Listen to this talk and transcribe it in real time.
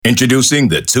Introducing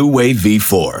the Two-Way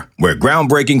V4, where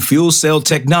groundbreaking fuel cell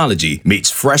technology meets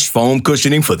fresh foam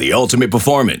cushioning for the ultimate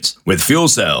performance. With fuel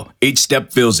cell, each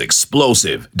step feels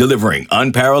explosive, delivering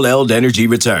unparalleled energy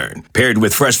return. Paired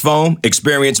with fresh foam,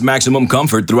 experience maximum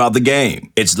comfort throughout the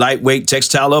game. Its lightweight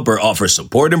textile upper offers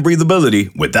support and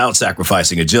breathability without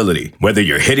sacrificing agility. Whether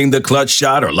you're hitting the clutch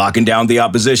shot or locking down the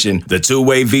opposition, the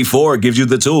Two-Way V4 gives you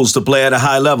the tools to play at a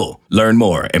high level. Learn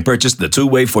more and purchase the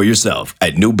Two-Way for yourself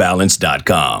at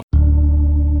newbalance.com.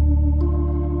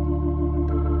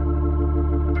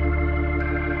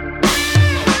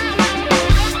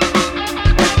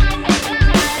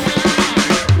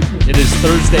 It is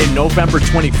Thursday, November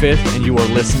 25th, and you are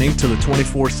listening to the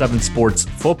 24/7 Sports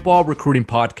Football Recruiting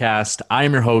Podcast. I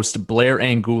am your host, Blair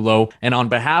Angulo, and on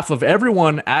behalf of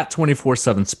everyone at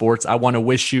 24/7 Sports, I want to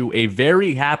wish you a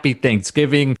very happy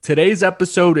Thanksgiving. Today's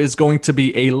episode is going to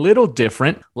be a little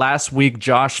different. Last week,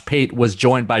 Josh Pate was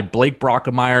joined by Blake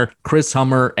Brockemeyer, Chris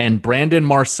Hummer, and Brandon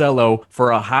Marcello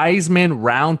for a Heisman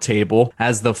roundtable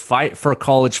as the fight for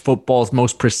college football's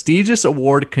most prestigious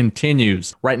award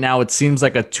continues. Right now, it seems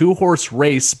like a two-horse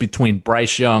race between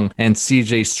Bryce Young and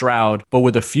CJ Stroud, but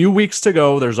with a few weeks to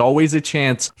go, there's always a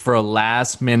chance for a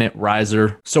last-minute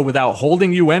riser. So without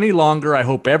holding you any longer, I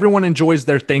hope everyone enjoys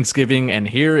their Thanksgiving, and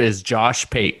here is Josh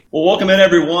Pate. Well, welcome in,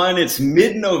 everyone. It's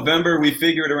mid-November. We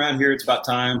figured around here it's about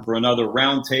time for another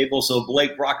roundtable. So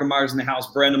Blake Brockemeyer's in the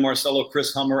house, Brandon Marcello,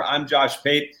 Chris Hummer. I'm Josh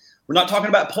Pate. We're not talking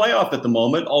about playoff at the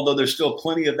moment, although there's still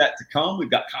plenty of that to come.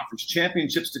 We've got conference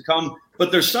championships to come,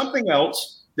 but there's something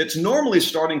else that's normally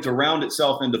starting to round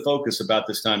itself into focus about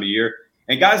this time of year.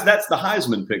 And guys, that's the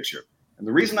Heisman picture. And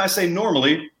the reason I say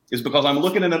normally is because I'm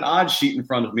looking at an odds sheet in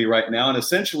front of me right now. And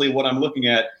essentially what I'm looking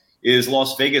at is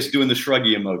Las Vegas doing the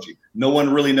shruggy emoji. No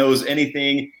one really knows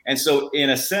anything. And so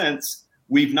in a sense,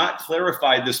 we've not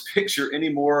clarified this picture any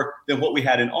more than what we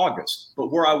had in August.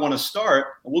 But where I want to start,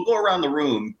 and we'll go around the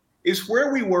room, is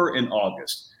where we were in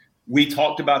August. We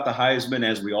talked about the Heisman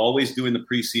as we always do in the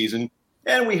preseason.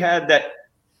 And we had that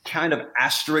kind of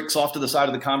asterisks off to the side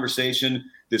of the conversation.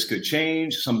 This could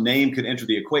change. Some name could enter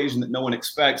the equation that no one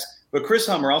expects. But Chris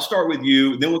Hummer, I'll start with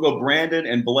you. Then we'll go Brandon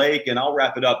and Blake, and I'll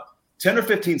wrap it up. 10 or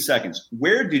 15 seconds.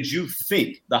 Where did you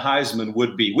think the Heisman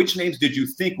would be? Which names did you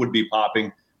think would be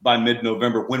popping by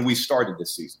mid-November when we started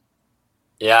this season?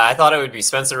 Yeah, I thought it would be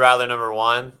Spencer Rattler, number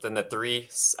one, then the three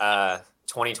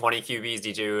 2020 QBs,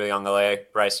 DJ Uiagalelei,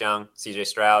 Bryce Young, CJ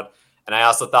Stroud. And I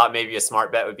also thought maybe a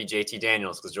smart bet would be JT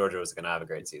Daniels because Georgia was going to have a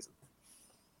great season.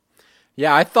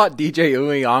 Yeah, I thought DJ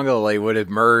Uiagalelei would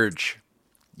emerge.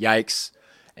 Yikes.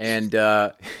 And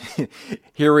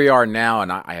here we are now,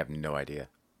 and I have no idea.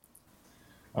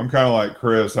 I'm kind of like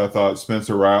Chris. I thought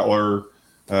Spencer Rattler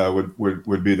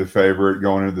would be the favorite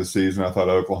going into the season. I thought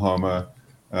Oklahoma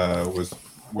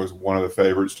was one of the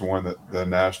favorites to win the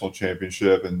national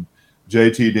championship. And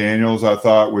JT Daniels, I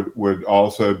thought, would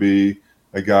also be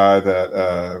a guy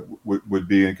that would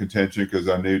be in contention because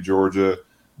I knew Georgia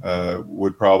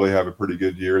would probably have a pretty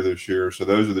good year this year. So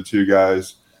those are the two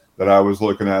guys that I was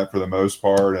looking at for the most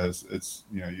part, as it's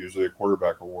usually a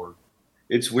quarterback award.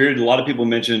 It's weird. A lot of people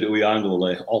mentioned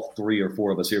Uiagalelei, all three or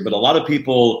four of us here, but a lot of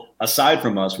people aside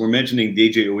from us were mentioning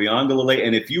DJ Uiagalelei.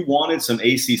 And if you wanted some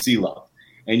ACC love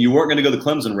and you weren't going to go the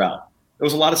Clemson route, there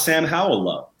was a lot of Sam Howell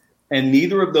love. And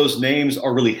neither of those names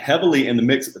are really heavily in the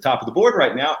mix at the top of the board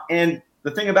right now. And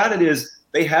the thing about it is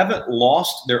they haven't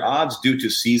lost their odds due to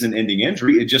season-ending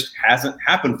injury. It just hasn't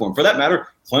happened for them. For that matter,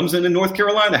 Clemson and North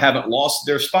Carolina haven't lost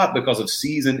their spot because of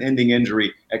season-ending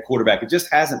injury at quarterback. It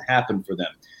just hasn't happened for them.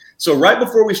 So right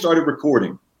before we started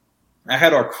recording, I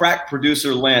had our crack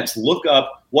producer, Lance, look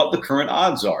up what the current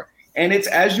odds are. And it's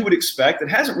as you would expect. It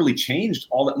hasn't really changed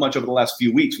all that much over the last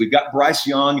few weeks. We've got Bryce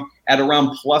Young at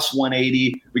around plus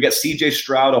 180. We got CJ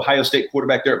Stroud, Ohio State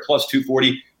quarterback, there at plus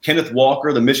 240. Kenneth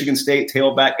Walker, the Michigan State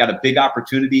tailback, got a big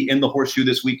opportunity in the horseshoe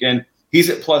this weekend. He's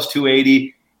at plus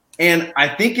 280. And I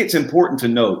think it's important to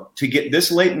note, to get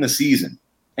this late in the season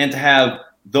and to have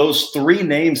those three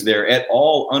names there at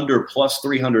all under plus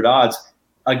 300 odds,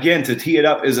 again, to tee it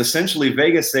up is essentially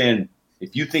Vegas saying,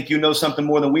 if you think you know something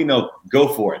more than we know, go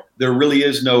for it. There really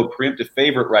is no preemptive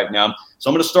favorite right now. So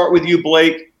I'm going to start with you,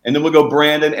 Blake, and then we'll go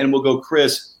Brandon, and we'll go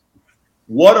Chris.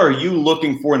 What are you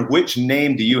looking for, and which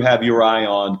name do you have your eye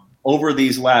on over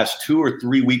these last 2 or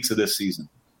 3 weeks of this season?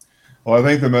 Well, I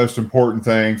think the most important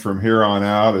thing from here on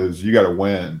out is you got to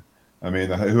win. I mean,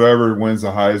 whoever wins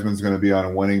the Heisman is going to be on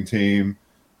a winning team.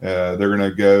 They're going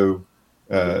to go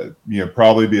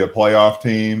probably be a playoff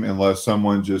team unless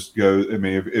someone just goes. I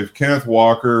mean, if Kenneth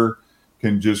Walker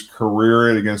can just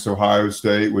career it against Ohio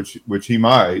State, which he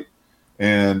might,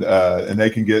 and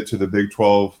they can get to the Big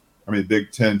 12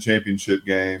 Big Ten championship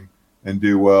game and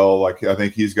do well. Like, I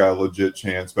think he's got a legit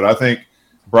chance. But I think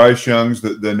Bryce Young's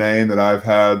the name that I've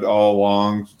had all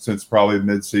along since probably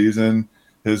midseason.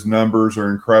 His numbers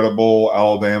are incredible.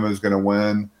 Alabama is going to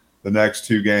win the next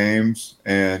 2 games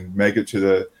and make it to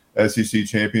the SEC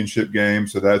championship game.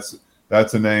 So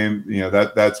that's a name,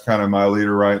 that's kind of my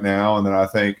leader right now. And then I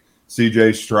think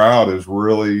CJ Stroud has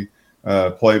really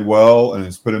played well and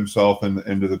has put himself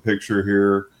into the picture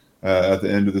here at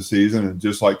the end of the season. And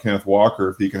just like Kenneth Walker,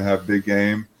 if he can have a big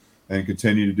game and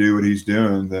continue to do what he's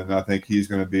doing, then I think he's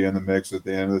going to be in the mix at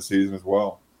the end of the season as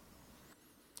well.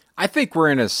 I think we're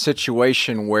in a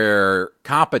situation where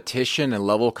competition and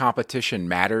level of competition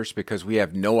matters because we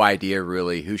have no idea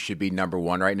really who should be number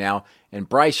 1 right now. And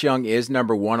Bryce Young is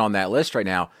number 1 on that list right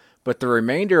now. But the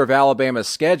remainder of Alabama's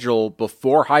schedule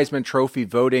before Heisman Trophy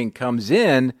voting comes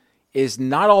in is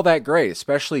not all that great,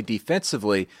 especially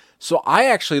defensively. So I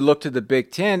actually looked at the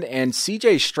Big Ten, and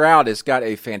C.J. Stroud has got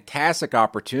a fantastic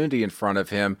opportunity in front of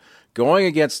him going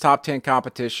against top 10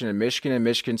 competition in Michigan and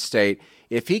Michigan State.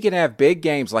 If he can have big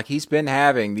games like he's been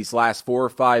having these last 4 or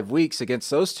 5 weeks against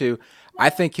those two, I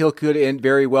think could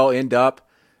very well end up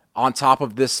on top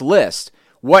of this list.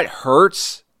 What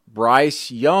hurts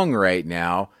Bryce Young right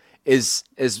now is,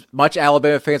 as much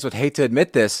Alabama fans would hate to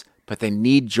admit this, but they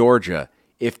need Georgia.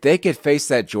 If they could face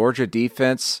that Georgia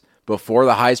defense before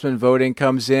the Heisman voting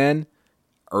comes in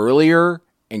earlier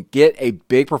and get a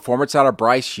big performance out of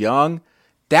Bryce Young,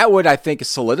 that would, I think,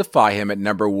 solidify him at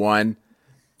number 1.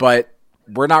 But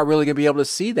we're not really going to be able to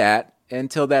see that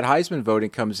until that Heisman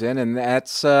voting comes in, and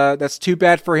that's too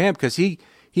bad for him because he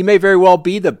may very well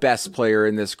be the best player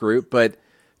in this group. But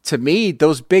to me,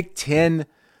 those Big Ten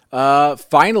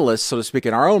finalists, so to speak,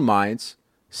 in our own minds,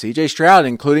 C.J. Stroud,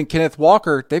 including Kenneth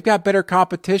Walker, they've got better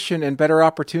competition and better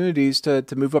opportunities to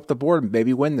move up the board and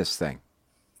maybe win this thing.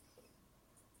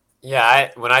 Yeah,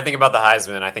 when I think about the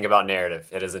Heisman, I think about narrative.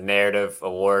 It is a narrative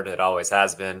award. It always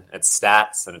has been. It's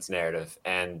stats and it's narrative.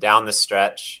 And down the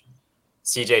stretch,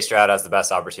 CJ Stroud has the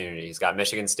best opportunity. He's got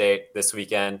Michigan State this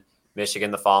weekend, Michigan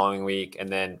the following week, and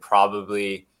then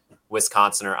probably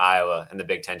Wisconsin or Iowa in the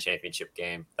Big Ten championship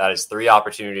game. That is 3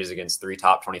 opportunities against 3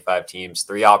 top 25 teams,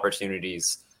 3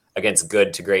 opportunities against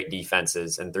good to great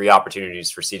defenses, and 3 opportunities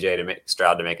for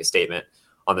Stroud to make a statement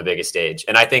on the biggest stage.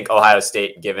 And I think Ohio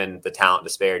State, given the talent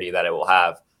disparity that it will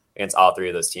have against all 3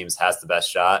 of those teams, has the best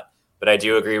shot. But I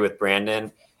do agree with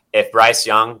Brandon. If Bryce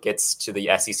Young gets to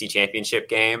the SEC championship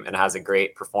game and has a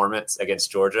great performance against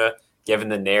Georgia, given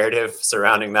the narrative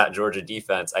surrounding that Georgia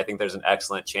defense, I think there's an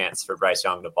excellent chance for Bryce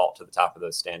Young to vault to the top of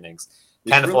those standings.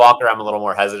 Kenneth Walker, I'm a little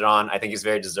more hesitant on. I think he's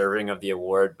very deserving of the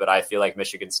award, but I feel like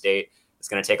Michigan State is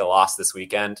going to take a loss this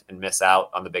weekend and miss out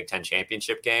on the Big Ten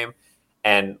championship game.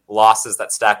 And losses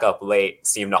that stack up late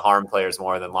seem to harm players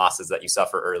more than losses that you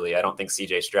suffer early. I don't think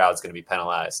C.J. Stroud is going to be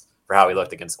penalized for how he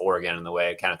looked against Oregon in the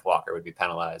way Kenneth Walker would be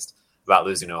penalized about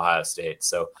losing to Ohio State.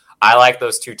 So I like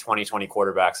those 2 2020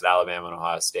 quarterbacks at Alabama and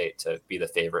Ohio State to be the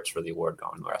favorites for the award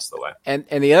going the rest of the way.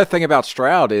 And the other thing about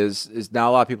Stroud is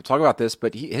now a lot of people talk about this,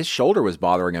 but his shoulder was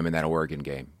bothering him in that Oregon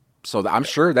game. So I'm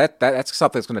sure that's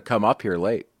something that's going to come up here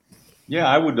late. Yeah,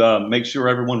 I would make sure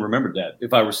everyone remembered that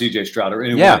if I were CJ Stroud or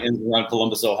anyone in around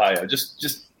Columbus, Ohio.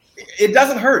 Just it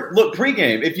doesn't hurt. Look,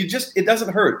 pregame, it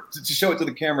doesn't hurt to show it to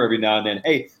the camera every now and then.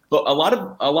 Hey, but a lot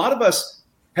of us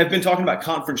have been talking about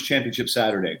Conference Championship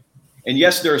Saturday. And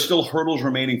yes, there are still hurdles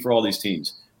remaining for all these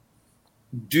teams.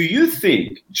 Do you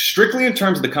think, strictly in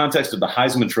terms of the context of the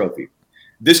Heisman Trophy,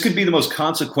 this could be the most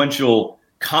consequential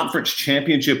conference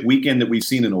championship weekend that we've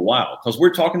seen in a while? Because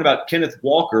we're talking about Kenneth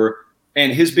Walker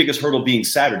and his biggest hurdle being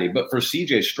Saturday. But for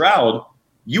CJ Stroud,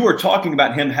 you are talking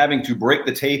about him having to break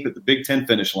the tape at the Big Ten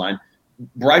finish line.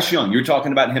 Bryce Young, you're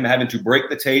talking about him having to break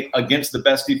the tape against the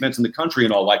best defense in the country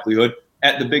in all likelihood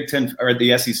at the Big Ten or at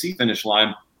the SEC finish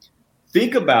line.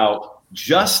 Think about,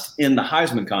 just in the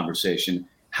Heisman conversation,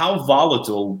 how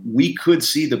volatile we could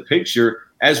see the picture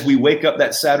as we wake up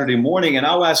that Saturday morning. And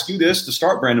I'll ask you this to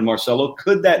start, Brandon Marcello.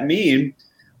 Could that mean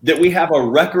that we have a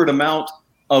record amount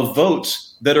of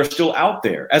votes that are still out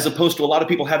there, as opposed to a lot of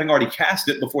people having already cast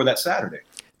it before that Saturday?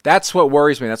 That's what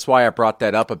worries me. That's why I brought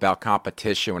that up about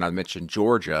competition when I mentioned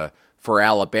Georgia for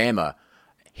Alabama.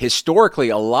 Historically,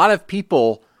 a lot of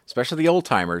people, especially the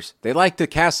old-timers, they like to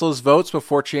cast those votes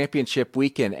before championship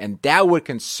weekend, and that would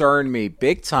concern me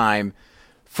big time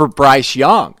for Bryce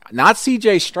Young, not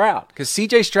C.J. Stroud, because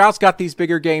C.J. Stroud's got these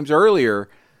bigger games earlier.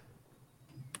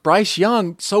 Bryce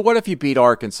Young, so what if you beat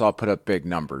Arkansas, put up big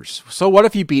numbers? So what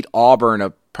if you beat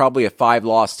Auburn, probably a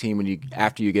 5-loss team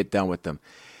after you get done with them?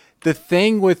 The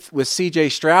thing with C.J.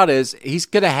 Stroud is he's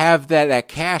going to have that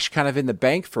cash kind of in the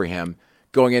bank for him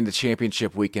going into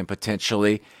championship weekend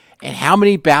potentially. And how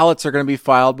many ballots are going to be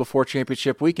filed before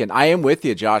championship weekend? I am with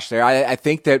you, Josh, there. I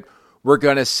think that we're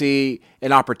going to see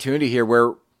an opportunity here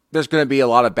where there's going to be a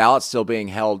lot of ballots still being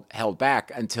held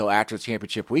back until after the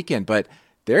championship weekend. But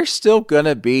there's still going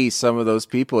to be some of those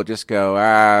people who just go,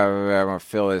 I'm going to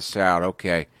fill this out.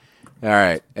 Okay. All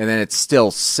right. And then it's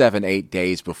still 7-8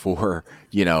 days before,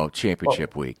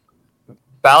 championship week.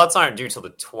 Ballots aren't due till the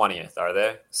 20th, are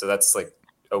they? So that's like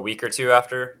a week or two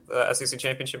after the SEC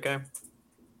championship game?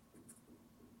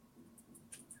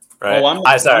 Right.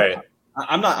 Oh, sorry.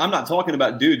 I'm not talking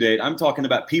about due date. I'm talking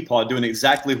about Peepaw doing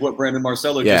exactly what Brandon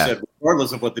Marcello just said,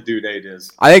 regardless of what the due date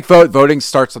is. I think voting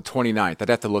starts the 29th. I'd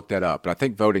have to look that up, but I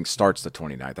think voting starts the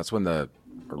 29th. That's when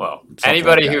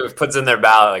anybody who puts in their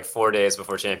ballot like 4 days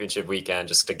before championship weekend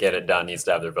just to get it done needs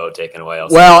to have their vote taken away.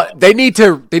 They need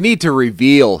to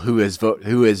reveal who has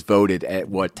voted at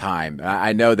what time.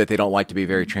 I know that they don't like to be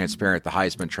very transparent, the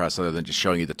Heisman Trust, other than just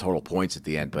showing you the total points at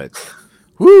the end, but.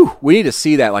 Woo! We need to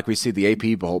see that like we see the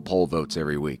AP poll votes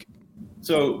every week.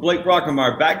 So, Blake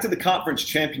Brockermeyer, back to the conference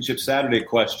championship Saturday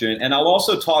question, and I'll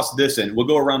also toss this in. We'll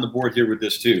go around the board here with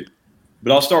this too.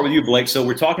 But I'll start with you, Blake. So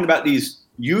we're talking about these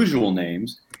usual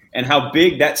names and how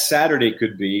big that Saturday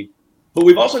could be. But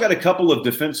we've also got a couple of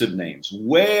defensive names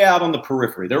way out on the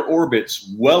periphery. Their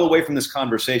orbits well away from this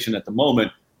conversation at the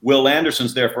moment. Will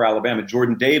Anderson's there for Alabama.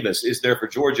 Jordan Davis is there for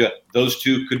Georgia. Those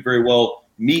two could very well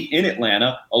meet in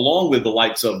Atlanta, along with the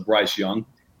likes of Bryce Young.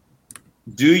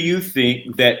 Do you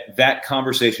think that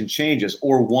conversation changes,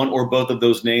 or one or both of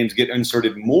those names get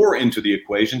inserted more into the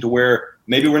equation to where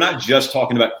maybe we're not just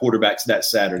talking about quarterbacks that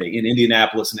Saturday in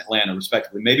Indianapolis and Atlanta,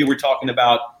 respectively? Maybe we're talking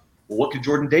about, well, what could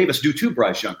Jordan Davis do to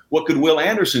Bryce Young? What could Will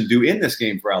Anderson do in this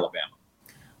game for Alabama?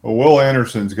 Well, Will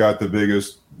Anderson's got the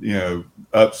biggest,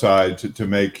 upside to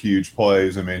make huge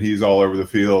plays. I mean, he's all over the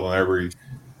field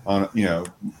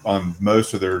on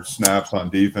most of their snaps on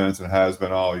defense and has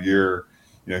been all year.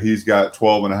 He's got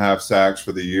 12.5 sacks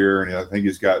for the year, and I think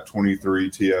he's got 23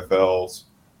 TFLs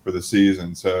for the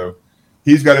season. So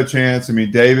he's got a chance. I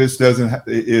mean, Davis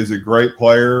is a great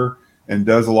player and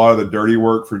does a lot of the dirty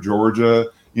work for Georgia.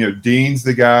 Dean's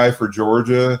the guy for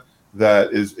Georgia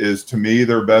that is to me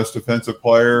their best defensive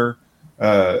player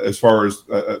as far as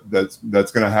that's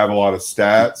going to have a lot of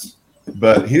stats.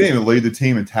 But he didn't even lead the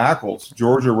team in tackles.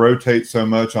 Georgia rotates so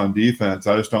much on defense.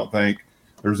 I just don't think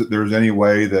there's any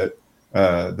way that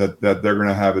they're going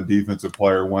to have a defensive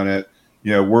player win it.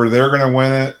 Where they're going to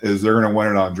win it is they're going to win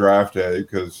it on draft day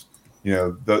because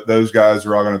those guys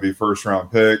are all going to be first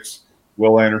round picks.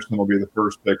 Will Anderson will be the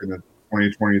first pick in the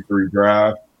 2023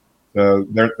 draft. So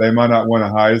they might not win a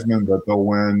Heisman, but they'll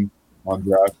win on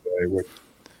draft day, which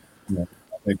I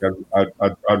think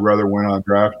I'd rather win on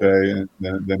draft day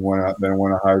than win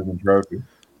a Heisman Trophy.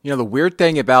 The weird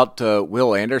thing about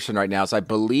Will Anderson right now is I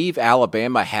believe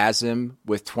Alabama has him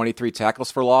with 23 tackles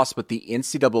for loss, but the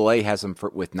NCAA has him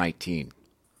with 19.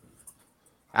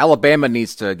 Alabama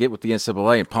needs to get with the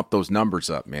NCAA and pump those numbers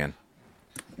up, man.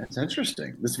 That's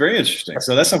interesting. That's very interesting.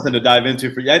 So that's something to dive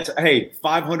into for you. Hey,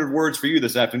 500 words for you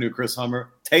this afternoon, Chris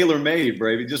Hummer. Tailor-made,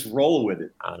 baby. Just roll with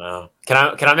it. I know. Can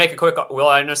I make a quick Will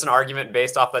Anderson argument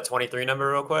based off that 23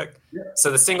 number real quick? Yeah.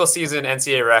 So the single season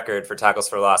NCAA record for tackles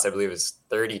for loss, I believe, is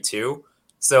 32.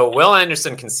 So Will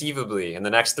Anderson conceivably in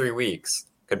the next 3 weeks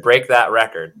could break that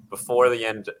record before the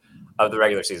end of the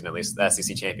regular season, at least the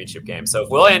SEC championship game. So if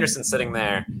Will Anderson's sitting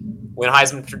there when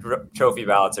Heisman Trophy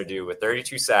ballots are due with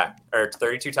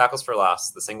 32 tackles for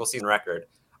loss, the single season record,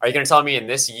 are you going to tell me in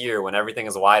this year when everything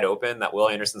is wide open that Will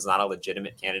Anderson's not a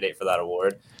legitimate candidate for that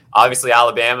award? Obviously,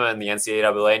 Alabama and the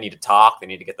NCAA need to talk. They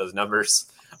need to get those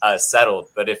numbers settled.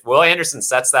 But if Will Anderson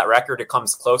sets that record, it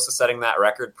comes close to setting that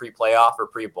record pre-playoff or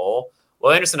pre-bowl,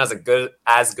 Will Anderson has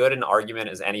as good an argument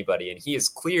as anybody, and he is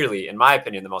clearly, in my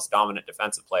opinion, the most dominant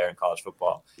defensive player in college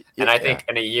football. And I think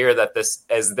in a year that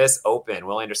this open,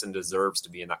 Will Anderson deserves to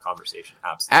be in that conversation.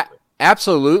 Absolutely.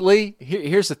 Absolutely.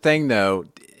 Here's the thing, though,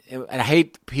 and I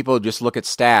hate people just look at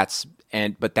stats,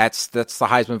 but that's the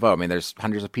Heisman vote. I mean, there's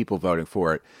hundreds of people voting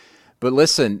for it. But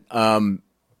listen,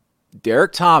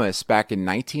 Derek Thomas back in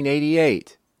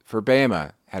 1988 for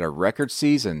Bama had a record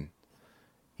season.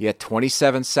 He had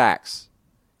 27 sacks.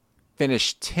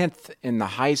 Finished 10th in the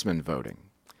Heisman voting.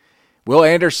 Will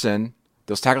Anderson,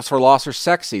 those tackles for loss are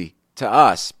sexy to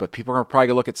us, but people are probably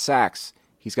going to look at sacks.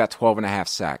 He's got 12.5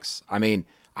 sacks. I mean,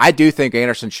 I do think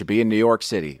Anderson should be in New York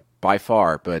City by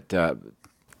far, but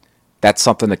that's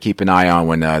something to keep an eye on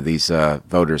when these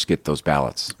voters get those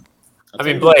ballots. I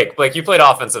mean, Blake, you played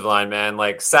offensive line, man.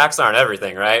 Like, sacks aren't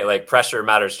everything, right? Like, pressure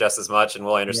matters just as much, and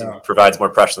Will Anderson provides more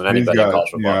pressure than anybody in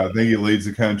college football. Yeah, I think he leads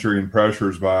the country in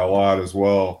pressures by a lot as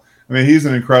well. I mean, he's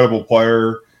an incredible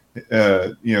player.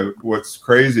 What's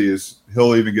crazy is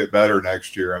he'll even get better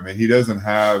next year. I mean, he doesn't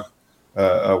have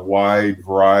a wide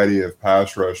variety of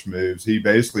pass rush moves. He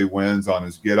basically wins on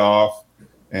his get off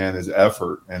and his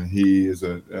effort, and he is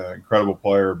an incredible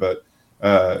player. But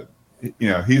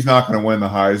he's not going to win the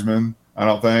Heisman, I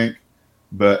don't think.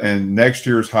 And next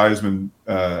year's Heisman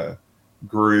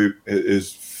group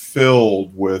is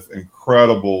filled with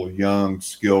incredible young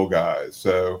skill guys.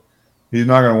 So he's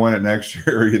not going to win it next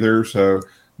year either. So,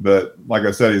 but like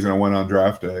I said, he's going to win on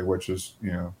draft day, which is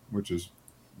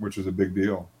a big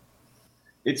deal.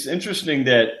 It's interesting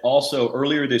that also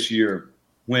earlier this year,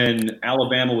 when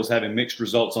Alabama was having mixed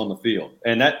results on the field,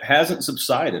 and that hasn't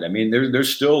subsided. I mean,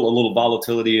 there's still a little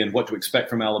volatility in what to expect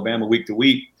from Alabama week to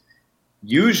week.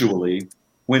 Usually,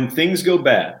 when things go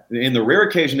bad, in the rare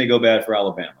occasion they go bad for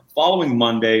Alabama, following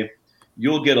Monday,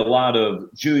 you'll get a lot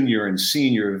of junior and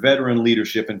senior veteran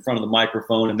leadership in front of the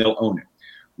microphone, and they'll own it.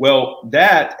 Well,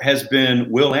 that has been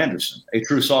Will Anderson, a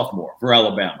true sophomore for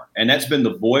Alabama. And that's been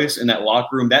the voice in that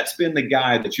locker room. That's been the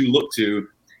guy that you look to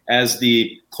as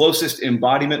the closest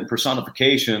embodiment and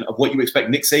personification of what you expect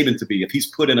Nick Saban to be. If he's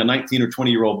put in a 19 or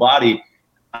 20-year-old body,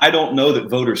 I don't know that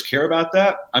voters care about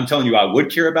that. I'm telling you, I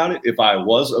would care about it if I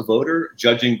was a voter,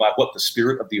 judging by what the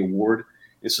spirit of the award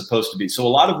is supposed to be. So a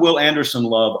lot of Will Anderson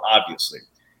love, obviously.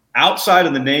 Outside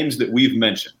of the names that we've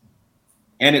mentioned,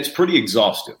 and it's pretty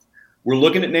exhaustive, we're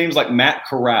looking at names like Matt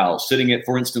Corral sitting at,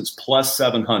 for instance, plus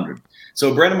 700.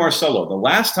 So Brandon Marcello, the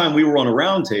last time we were on a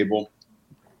roundtable,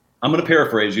 I'm going to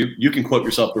paraphrase you. You can quote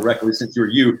yourself directly since you're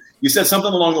you. You said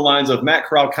something along the lines of Matt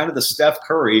Corral, kind of the Steph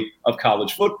Curry of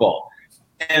college football.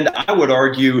 And I would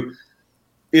argue,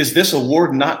 is this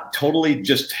award not totally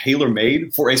just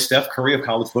tailor-made for a Steph Curry of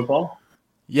college football?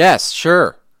 Yes,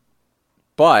 sure.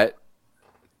 But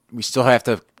we still have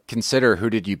to consider who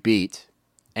did you beat.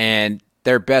 And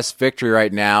their best victory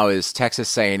right now is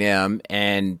Texas A&M,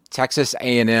 and Texas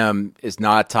A&M is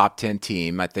not a top 10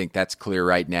 team. I think that's clear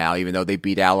right now, even though they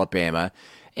beat Alabama.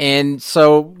 And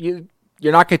so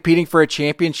you're not competing for a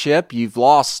championship. You've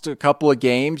lost a couple of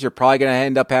games. You're probably going to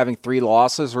end up having 3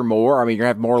 losses or more. I mean, you're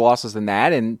going to have more losses than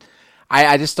that. And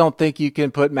I just don't think you can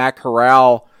put Matt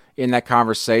Corral in that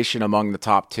conversation among the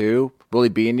top 2. Will he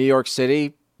be in New York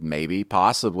City? Maybe,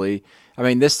 possibly. I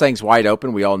mean, this thing's wide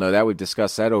open. We all know that. We've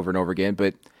discussed that over and over again.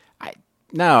 But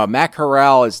no, Matt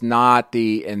Corral is not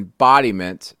the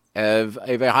embodiment of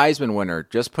a Heisman winner.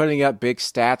 Just putting up big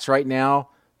stats right now,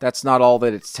 that's not all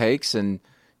that it takes. And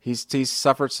he's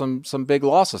suffered some big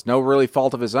losses. No really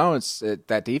fault of his own.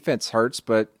 That defense hurts,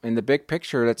 but in the big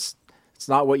picture, it's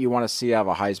not what you want to see out of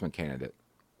a Heisman candidate.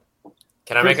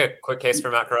 Can I make a quick case for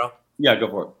Matt Corral? Yeah, go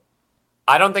for it.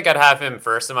 I don't think I'd have him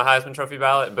first in my Heisman Trophy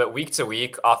ballot, but week to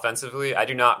week, offensively, I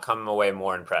do not come away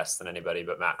more impressed than anybody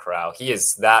but Matt Corral. He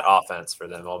is that offense for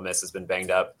them. Ole Miss has been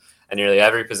banged up at nearly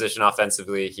every position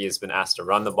offensively. He has been asked to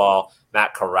run the ball.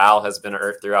 Matt Corral has been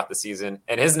hurt throughout the season,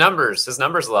 and his numbers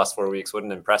the last 4 weeks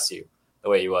wouldn't impress you the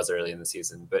way he was early in the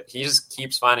season. But he just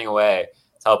keeps finding a way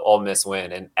to help Ole Miss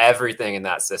win, and everything in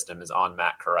that system is on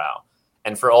Matt Corral.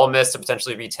 And for Ole Miss to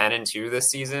potentially be 10-2 this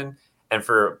season, and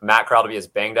for Matt Corral to be as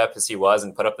banged up as he was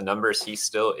and put up the numbers he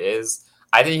still is,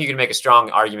 I think you can make a strong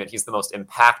argument he's the most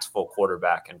impactful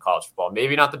quarterback in college football.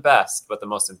 Maybe not the best, but the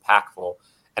most impactful.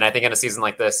 And I think in a season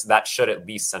like this, that should at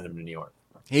least send him to New York.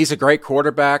 He's a great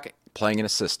quarterback playing in a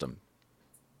system.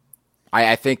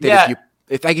 I think that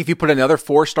if you put another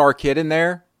 4-star kid in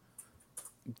there,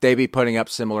 they'd be putting up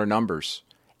similar numbers.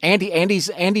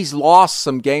 Andy's lost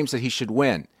some games that he should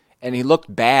win. And he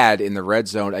looked bad in the red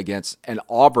zone against an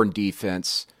Auburn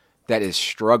defense that is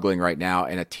struggling right now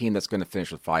and a team that's going to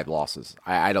finish with 5 losses.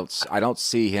 I don't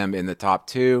see him in the top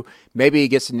 2. Maybe he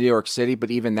gets to New York City,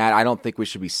 but even that, I don't think we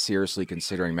should be seriously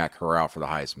considering Matt Corral for the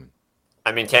Heisman.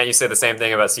 I mean, can't you say the same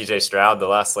thing about C.J. Stroud? The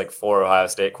last 4 Ohio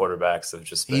State quarterbacks have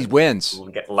just been he wins,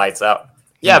 getting lights out.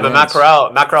 Yeah, but Matt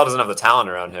Corral doesn't have the talent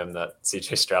around him that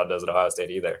C.J. Stroud does at Ohio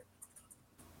State either.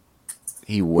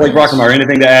 He wins. Blake Rockemire,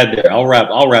 anything to add there? I'll wrap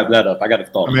that up. I got a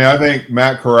thought. I mean, I think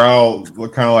Matt Corral,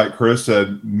 kind of like Chris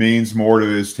said, means more to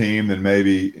his team than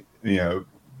maybe,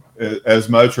 as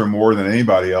much or more than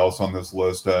anybody else on this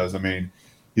list does. I mean,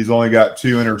 he's only got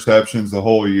 2 interceptions the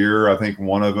whole year. I think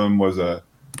one of them was a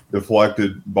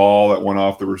deflected ball that went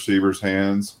off the receiver's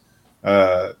hands.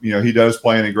 He does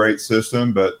play in a great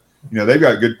system, but, they've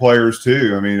got good players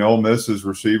too. I mean, Ole Miss's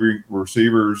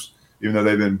receivers, even though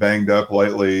they've been banged up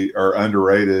lately, are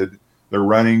underrated. They're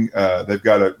running. They've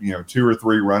got 2 or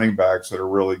 3 running backs that are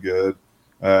really good,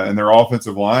 and their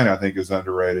offensive line, I think, is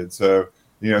underrated. So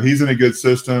he's in a good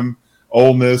system.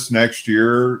 Ole Miss next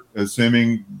year,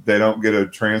 assuming they don't get a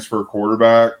transfer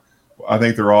quarterback, I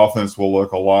think their offense will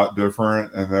look a lot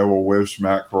different, and they will wish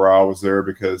Matt Corral was there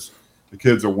because the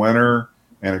kid's a winner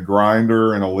and a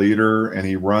grinder and a leader, and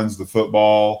he runs the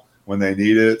football when they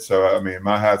need it. So, I mean,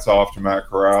 my hat's off to Matt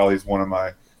Corral. He's one of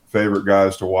my favorite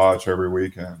guys to watch every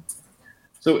weekend.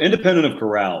 So independent of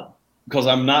Corral, because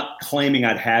I'm not claiming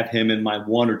I'd have him in my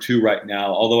 1 or 2 right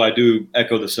now, although I do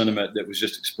echo the sentiment that was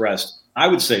just expressed, I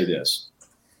would say this.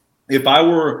 If I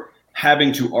were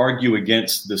having to argue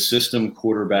against the system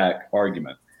quarterback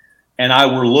argument, and I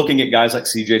were looking at guys like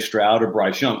CJ Stroud or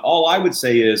Bryce Young, all I would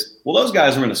say is, well, those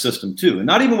guys are in a system too. And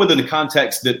not even within the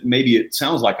context that maybe it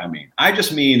sounds like I mean. I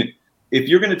just mean, if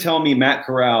you're going to tell me Matt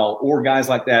Corral or guys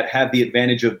like that have the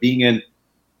advantage of being in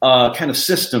a kind of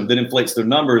system that inflates their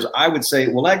numbers, I would say,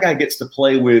 well, that guy gets to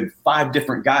play with 5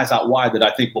 different guys out wide that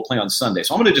I think will play on Sunday.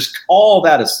 So I'm going to just call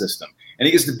that a system. And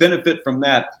he gets to benefit from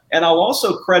that. And I'll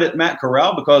also credit Matt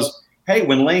Corral because, hey,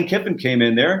 when Lane Kiffin came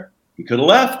in there, he could have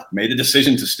left, made a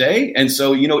decision to stay. And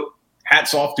so,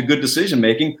 hats off to good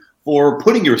decision-making for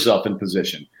putting yourself in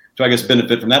position to, I guess,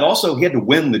 benefit from that. Also, he had to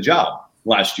win the job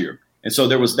last year. And so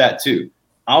there was that too.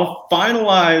 I'll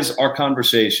finalize our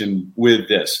conversation with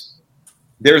this.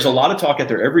 There's a lot of talk out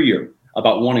there every year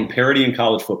about wanting parity in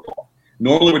college football.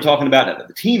 Normally, we're talking about it at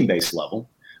the team-based level.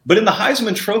 But in the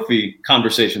Heisman Trophy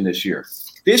conversation this year,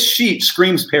 this sheet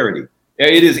screams parity.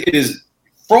 It is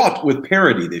fraught with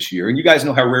parity this year, and you guys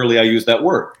know how rarely I use that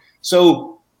word.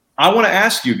 So I want to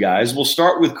ask you guys, we'll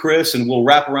start with Chris and we'll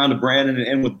wrap around to Brandon and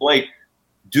end with Blake.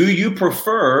 Do you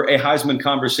prefer a Heisman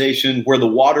conversation where the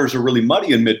waters are really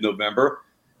muddy in mid-November,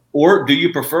 or do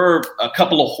you prefer a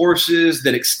couple of horses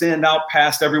that extend out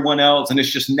past everyone else and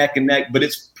it's just neck and neck, but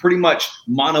it's pretty much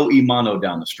mano-a-mano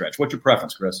down the stretch? What's your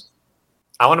preference, Chris?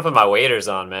 I want to put my waders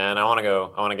on, man. I want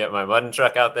to get my mud and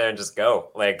truck out there and just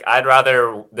go. Like, I'd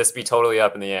rather this be totally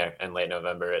up in the air in late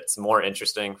November. It's more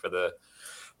interesting for the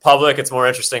public. It's more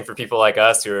interesting for people like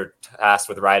us who are tasked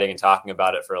with writing and talking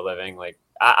about it for a living. Like,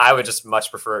 I would just much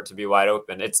prefer it to be wide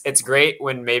open. It's great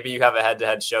when maybe you have a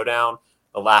head-to-head showdown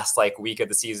the last week of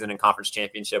the season in conference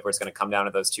championship where it's going to come down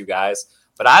to those 2 guys.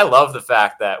 But I love the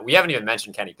fact that we haven't even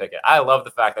mentioned Kenny Pickett. I love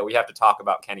the fact that we have to talk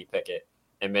about Kenny Pickett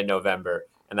in mid-November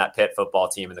and that Pitt football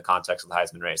team in the context of the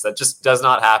Heisman race. That just does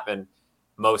not happen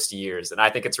most years, and I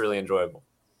think it's really enjoyable.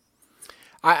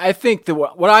 I think that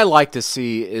what I like to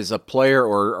see is a player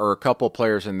or a couple of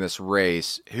players in this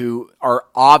race who are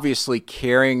obviously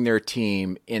carrying their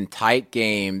team in tight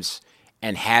games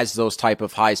and has those type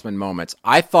of Heisman moments.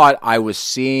 I thought I was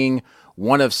seeing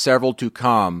one of several to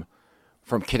come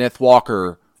from Kenneth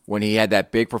Walker when he had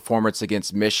that big performance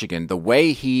against Michigan. The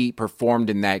way he performed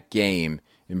in that game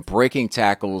and breaking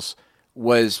tackles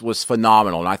was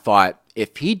phenomenal. And I thought,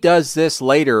 if he does this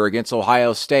later against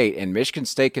Ohio State and Michigan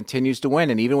State continues to win,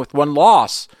 and even with one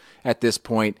loss at this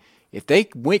point, if they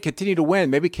continue to win,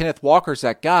 maybe Kenneth Walker's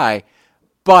that guy,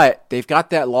 but they've got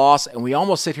that loss, and we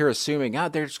almost sit here assuming,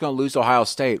 they're just going to lose Ohio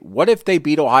State. What if they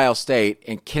beat Ohio State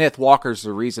and Kenneth Walker's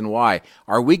the reason why?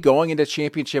 Are we going into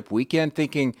championship weekend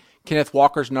thinking Kenneth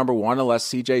Walker's number 1 unless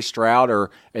CJ Stroud,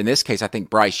 or in this case, I think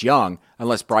Bryce Young,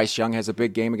 unless Bryce Young has a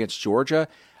big game against Georgia?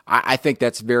 I think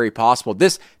that's very possible.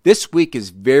 This week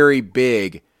is very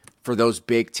big for those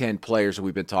Big Ten players that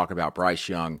we've been talking about, Bryce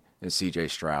Young and CJ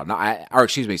Stroud.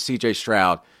 CJ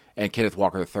Stroud and Kenneth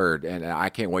Walker III, and I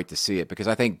can't wait to see it because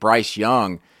I think Bryce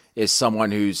Young is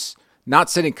someone who's not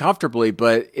sitting comfortably,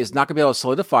 but is not going to be able to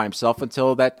solidify himself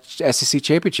until that SEC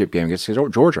championship game against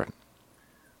Georgia.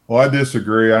 Well, I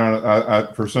disagree.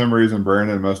 I for some reason,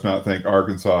 Brandon must not think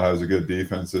Arkansas has a good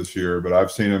defense this year, but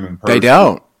I've seen them in person. They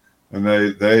don't. And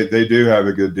they do have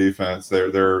a good defense.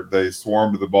 They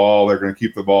swarm to the ball. They're going to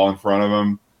keep the ball in front of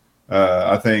them.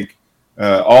 I think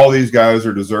all these guys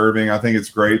are deserving. I think it's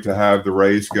great to have the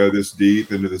race go this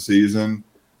deep into the season.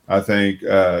 I think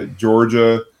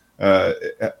Georgia,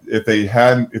 if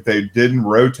they didn't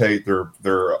rotate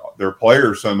their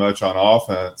players so much on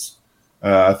offense,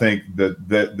 I think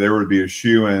that there would be a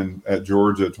shoo-in at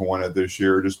Georgia to win it this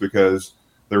year, just because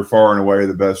they're far and away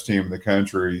the best team in the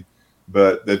country.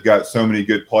 But they've got so many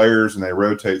good players and they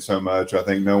rotate so much. I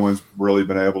think no one's really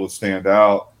been able to stand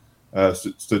out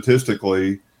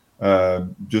statistically,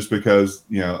 just because,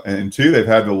 and 2, they've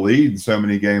had to lead so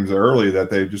many games early that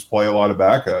they just play a lot of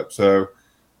backup. So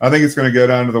I think it's going to go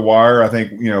down to the wire. I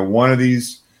think, one of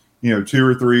these, 2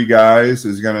 or 3 guys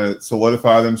is going to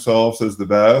solidify themselves as the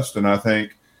best. And I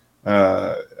think,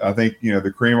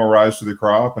 the cream will rise to the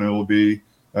crop, and it'll be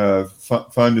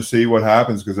fun to see what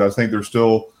happens, because I think there's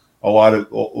still a lot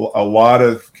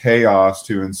of chaos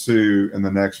to ensue in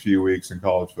the next few weeks in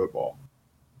college football.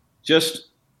 Just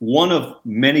one of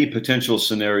many potential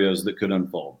scenarios that could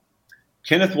unfold.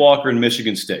 Kenneth Walker in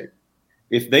Michigan State.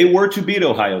 if they were to beat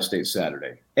Ohio State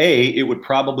Saturday, A, it would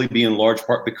probably be in large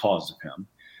part because of him.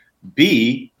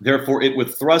 B, therefore, it would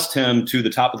thrust him to the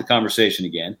top of the conversation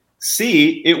again.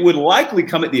 C, it would likely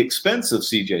come at the expense of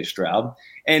C.J. Stroud.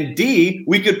 And D,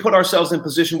 we could put ourselves in a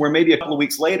position where maybe a couple of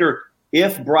weeks later,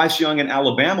 if Bryce Young and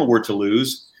Alabama were to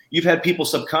lose, you've had people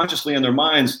subconsciously in their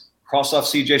minds cross off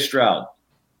C.J. Stroud,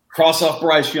 cross off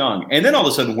Bryce Young. And then all of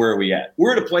a sudden, where are we at?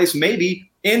 We're at a place maybe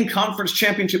in Conference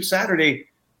Championship Saturday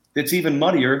that's even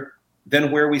muddier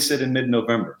than where we sit in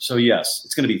mid-November. So, yes,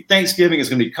 it's going to be Thanksgiving. It's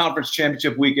going to be Conference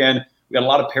Championship weekend. We got a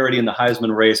lot of parity in the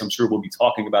Heisman race. I'm sure we'll be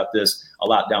talking about this a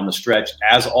lot down the stretch.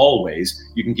 As always,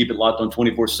 you can keep it locked on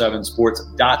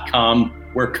 247sports.com,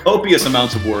 where copious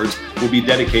amounts of words will be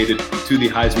dedicated to the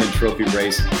Heisman Trophy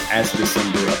race as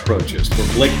December approaches. For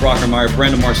Blake Brockermeyer,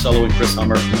 Brandon Marcello, and Chris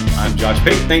Hummer, I'm Josh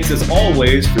Pate. Thanks as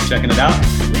always for checking it out.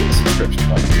 Leave a subscription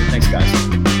button here. Thanks, guys.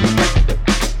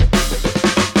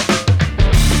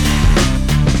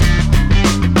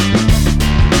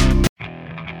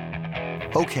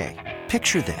 Okay,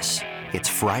 picture this. It's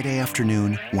Friday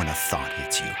afternoon when a thought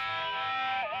hits you.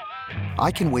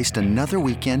 I can waste another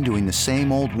weekend doing the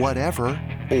same old whatever,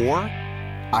 or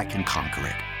I can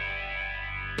conquer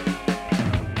it.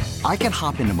 I can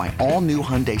hop into my all-new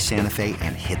Hyundai Santa Fe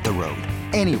and hit the road.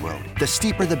 Any road. The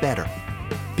steeper, the better.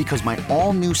 Because my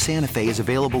all-new Santa Fe is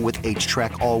available with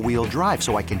H-Track all-wheel drive,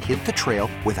 so I can hit the trail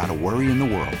without a worry in the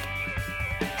world.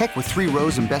 Heck, with 3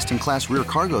 rows and best-in-class rear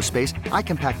cargo space, I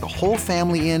can pack the whole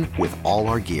family in with all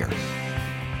our gear.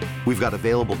 We've got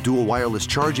available dual wireless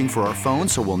charging for our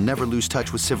phones, so we'll never lose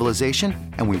touch with civilization,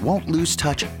 and we won't lose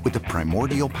touch with the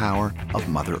primordial power of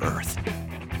Mother Earth.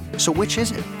 So which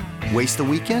is it? Waste the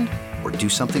weekend or do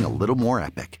something a little more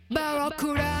epic?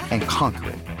 And conquer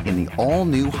it in the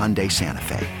all-new Hyundai Santa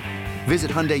Fe.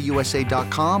 Visit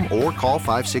HyundaiUSA.com or call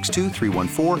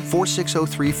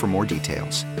 562-314-4603 for more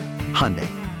details. Hyundai,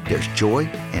 there's joy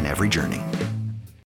in every journey.